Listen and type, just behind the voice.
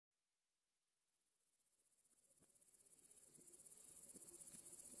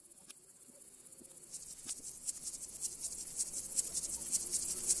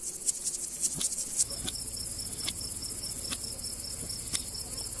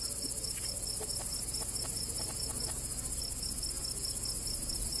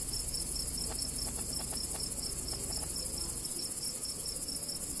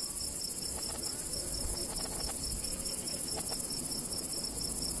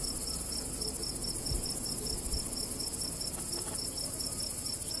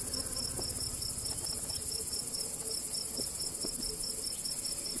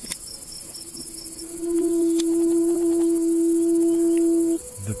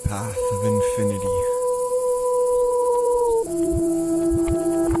path of infinity.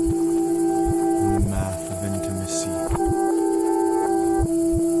 The math of intimacy.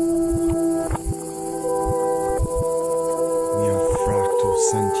 Near fractal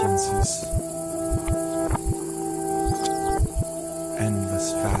sentiences. Endless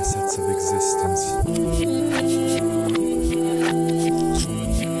facets of existence.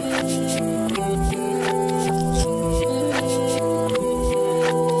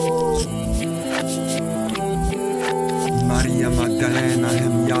 Magdalena,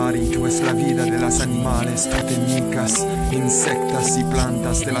 Hemyari, tú es la vida de las animales totémicas, insectas y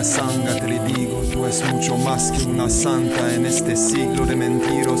plantas de la sanga, te le digo, tú es mucho más que una santa en este siglo de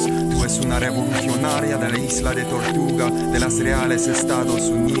mentiros, tú es una revolucionaria de la isla de Tortuga, de las reales Estados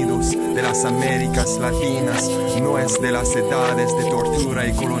Unidos, de las Américas Latinas, no es de las edades de tortura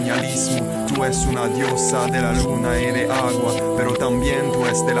y colonialismo, tú es una diosa de la luna y de agua, pero también tú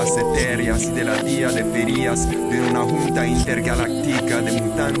es de las etéreas y de la día de ferias, de una junta intergaláctica de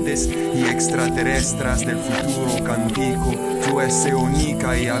mutantes y extraterrestres del futuro cantico. Tú es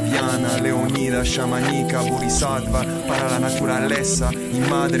eónica y aviana, leonida, shamanica, bodhisattva para la naturaleza y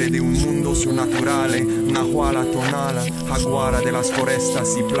madre de un mundo surnaturale, nahuala tonala, jaguara de las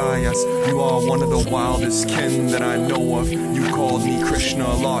forestas y playas. You are one of the wildest kin that I know of. You called me Krishna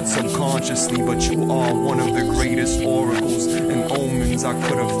a lot subconsciously, but you are one of the greatest oracles and omens I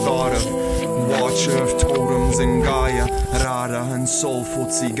could have thought of. Watcher of totems and Gaia, Radha and soulful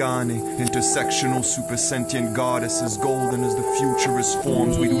Tsigane, intersectional supersentient goddesses, golden as the futurist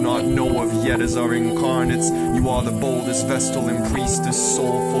forms we do not know of yet as our incarnates. You are the boldest vestal and priestess,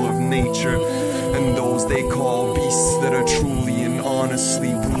 soulful of nature, and those they call beasts that are truly and honestly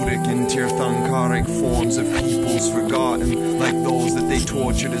Buddhic and Tirthankaric forms of peoples forgotten, like those that they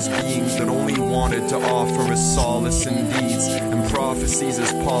tortured as beings that only wanted to offer us solace in deeds, and prophecies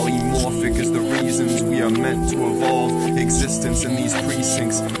as polymorphic as the reasons we are meant to evolve existence in these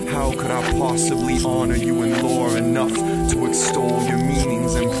precincts. How could I possibly honor you in lore enough to extol your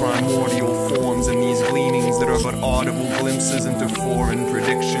meanings and primordial forms in these gleanings that are but audible glimpses into foreign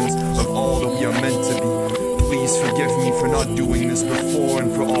predictions of all that we are meant to be? Please forgive me for not doing this before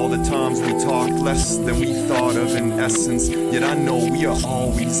and for all the times we talked less than we thought of in essence. Yet I know we are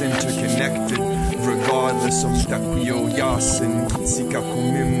always interconnected. Regardless of Takuyo Yasin, Kitsika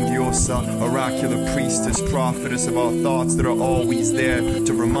Kumim Diosa, oracular priestess, prophetess of our thoughts that are always there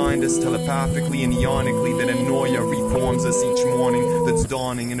to remind us telepathically and ionically that Anoya reforms us each morning that's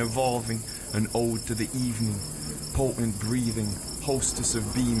dawning and evolving. An ode to the evening, potent breathing, hostess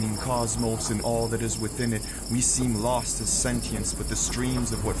of beaming cosmos and all that is within it. We seem lost as sentience, but the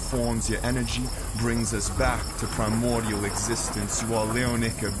streams of what forms your energy brings us back to primordial existence. You are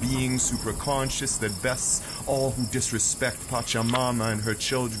Leonica, being superconscious that bests all who disrespect Pachamama and her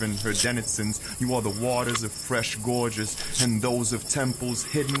children, her denizens. You are the waters of fresh gorges and those of temples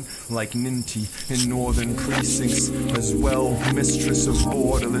hidden like Ninti in northern precincts. As well, mistress of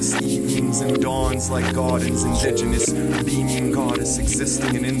borderless evenings and dawns like gardens, indigenous, beaming goddess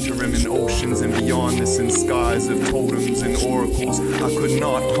existing in interim in oceans and beyond this in skies of totems and oracles. I could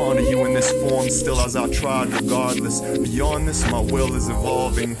not honor you in this form still as I tried regardless. Beyond this my will is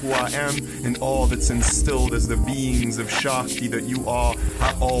evolving. Who I am and all that's instilled as the beings of Shakti that you are,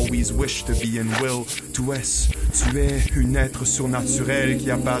 I always wish to be and will. Tu es un être surnaturel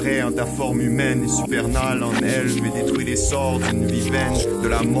qui apparaît en ta forme humaine et supernale en elle et détruit les sorts d'une vie vaine. De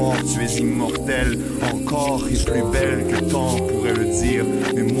la mort tu es immortel, encore et plus belle que tant pourrait le dire.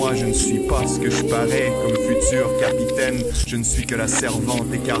 Mais moi je ne suis pas ce que je parais comme futur capitaine. Je ne suis que la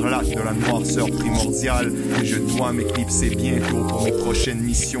servante écarlate de la noirceur primordiale et je dois m'éclipser bientôt pour mes prochaines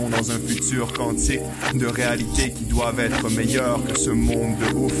missions dans un futur quantique de réalités qui doivent être meilleures que ce monde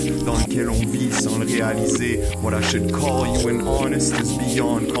de ouf dans lequel on vit sans le réaliser. What I should call you in honest is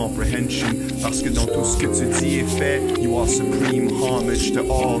beyond comprehension, parce que dans tout ce que tu dis et fais, you are supreme homage to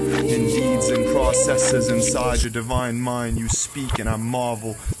all in deeds and processes inside your divine mind. You speak and I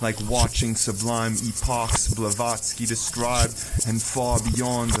marvel like watching sublime epochs Blavatsky described, and far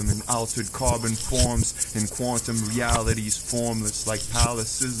beyond them in altered carbon forms in quantum realities formless like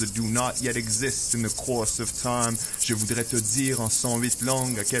palaces that do not yet exist in the course of time. Je voudrais te dire en 108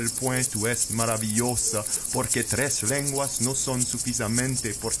 langues à quel point tu es maravillosa, porque tres lenguas no son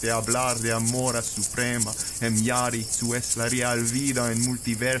suficientemente por te hablar de amor a suprema. Emyari, tu es la real vida en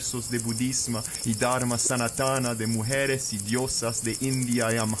multiversos de budismo y dharma sanatana de mujeres y diosas de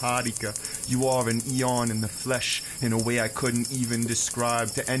India y Amharika. You are an eon in the flesh, in a way I couldn't even describe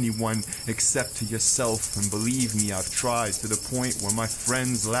to anyone except to yourself. And believe me, I've tried to the point where my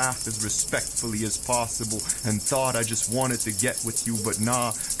friends laughed as respectfully as possible and thought I just wanted to get with you, but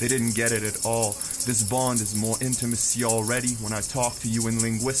nah, they didn't get it at all. This bond is more intimacy already when I talk to you in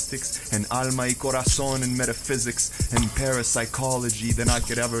linguistics and alma y corazon in metaphysics and parapsychology than I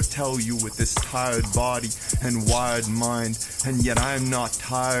could ever tell you with this tired body and wired mind. And yet I am not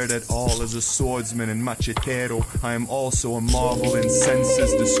tired at all as a swordsman and machetero. I am also a marvel in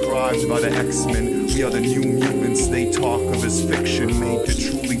senses described by the X-Men. We are the new mutants they talk of as fiction, made to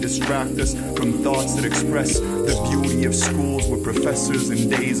truly distract us from thoughts that express the beauty of schools with professors and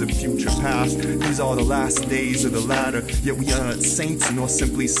days of future past. These are the last days of the latter, yet we are not saints nor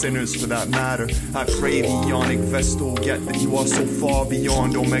simply sinners for that matter. I pray the Ionic Vestal get that you are so far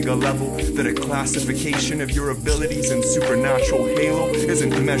beyond Omega level that a classification of your abilities in supernatural halo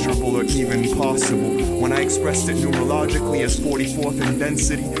isn't measurable or even possible. When I expressed it numerologically as 44th in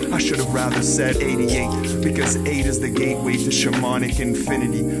density, I should have rather said 88, because 8 is the gateway to shamanic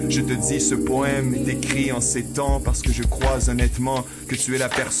infinity. Je te dis, ce poème est écrit en ces temps parce que je crois honnêtement que tu es la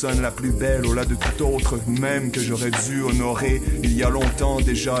personne la plus belle au-delà de tout autre, même que j'aurais dû honorer il y a longtemps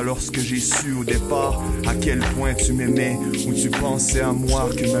déjà, lorsque j'ai su au départ à quel point tu m'aimais, où tu pensais à moi,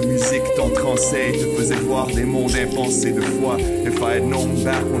 que ma musique t'entrancait et te faisait voir des mondes impensés de foi. If I had known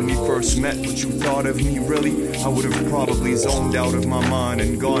back when we first met what you thought of me really, I would have probably zoned out of my mind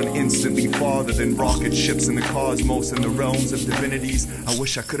and gone instantly farther than rocket ships in the cosmos and the realms of divinities. I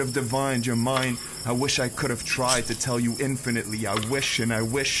wish I could have divined your mind. I wish I could have tried to tell you infinitely. I wish and I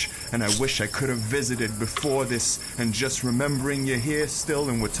wish and I wish I could have visited before this. And just remembering you're here still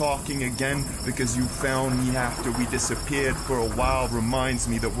and we're talking again because you found me after we disappeared for a while reminds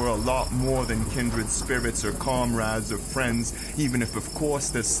me that we're a lot more than kindred spirits or comrades or friends, even if of course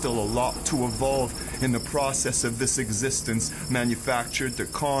there's still a lot to evolve in the process of this existence manufactured to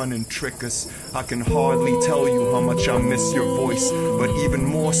con and trick us. I can hardly tell you how much I miss your voice, but even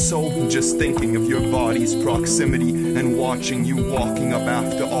more so just thinking of your body's proximity and watching you walking up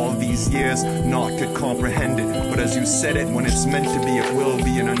after all these years. Not could comprehend it, but as you said it, when it's meant to be it will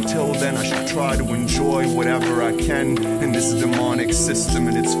be, and until then I should try to enjoy whatever I can in this demonic system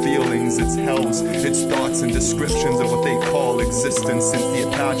and its feelings, its hells, its thoughts and descriptions of what they call existence, since the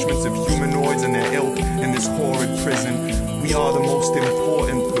attachments of humanoids and their ilk in this horrid prison. We are the most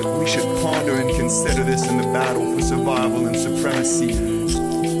important, but we should ponder and consider this in the battle for survival and supremacy.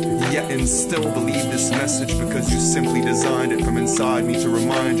 Yet and still believe this message because you simply designed it from inside me to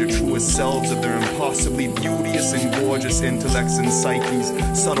remind your truest selves of their impossibly beauteous and gorgeous intellects and psyches,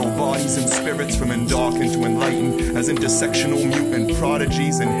 subtle bodies and spirits from endarkened to enlightened, as intersectional mutant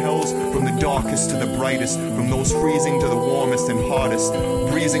prodigies and hells from the darkest to the brightest, from those freezing to the warmest and hottest,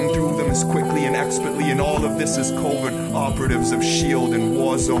 breezing through them as quickly and expertly, and all of this is covert operatives of S.H.I.E.L.D. and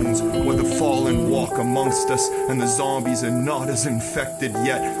war zones where the fallen walk amongst us and the zombies are not as infected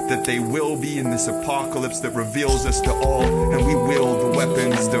yet that they will be in this apocalypse that reveals us to all, and we wield the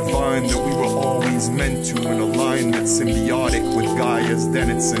weapons divine that we were always meant to in alignment symbiotic with Gaia's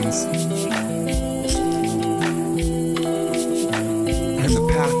denizens. And the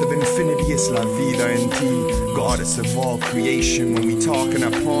path of infinity is la vida en ti, goddess of all creation. When we talk and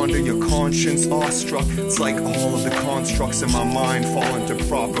I ponder your conscience awestruck, it's like all of the constructs in my mind fall into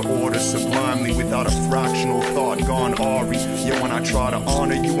proper order sublimely without a fractional thought gone awry. Yet when I try to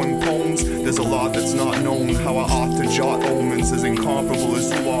honor you in poems, there's a lot that's not known. How I ought to jot omens as incomparable as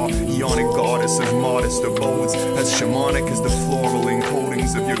you are, Ionic goddess of modest abodes, as shamanic as the floral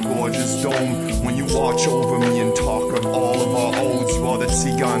encodings of your gorgeous dome. When you watch over me and talk of all of our odes, you are the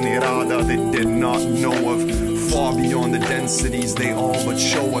Tsiganirada they did not know of. Far beyond the densities they all but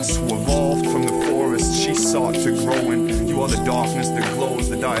show us, who evolved from the forest she sought to grow in. You are the darkness that glows,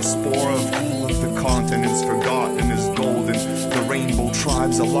 the diaspora of all of the continents forgotten as golden, the rainbow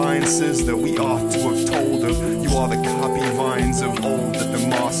tribes alliances that we ought to have told of. You are the copy vines of old that the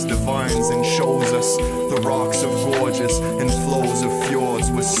moss divines and shows us, the rocks of gorgeous and flows of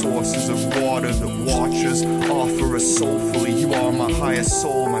fjords with sources of water that watchers offer us soulfully. You are my highest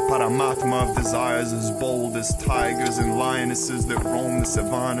soul, my paramatma of desires as bold as tigers and lionesses that roam the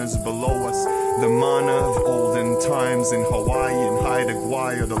savannas below us. The mana of olden times in Hawaii and Haida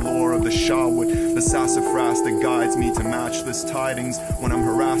Gwaii, the lore of the Shawwood, the sassafras that guides me to matchless tidings when I'm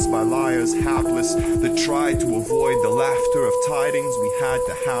harassed by liars hapless that try to avoid the laughter of tidings we had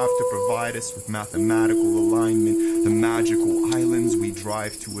to have to provide us with mathematical alignment. The magical islands we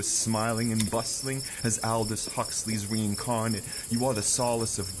drive to as smiling and bustling as Aldous Huxley's reincarnate. You are the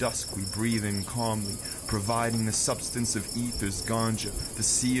solace of dusk we breathe in calmly, providing the substance of ether's ganja, the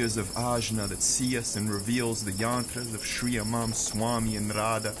seers of ajna that see us and reveals the yantras of Sri Amam Swami and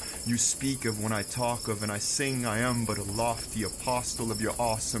Radha. You speak of when I talk of, and I sing I am but a lofty apostle of your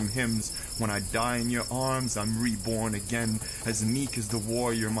awesome hymns. When I die in your arms, I'm reborn again, as meek as the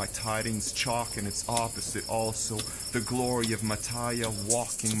warrior, my tidings Chaac, and its opposite also, the glory of Mataya,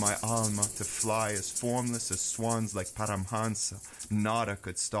 walking my alma to fly as formless as swans like Paramhansa. Nada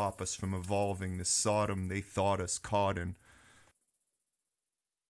could stop us from evolving the Sodom they thought us caught in.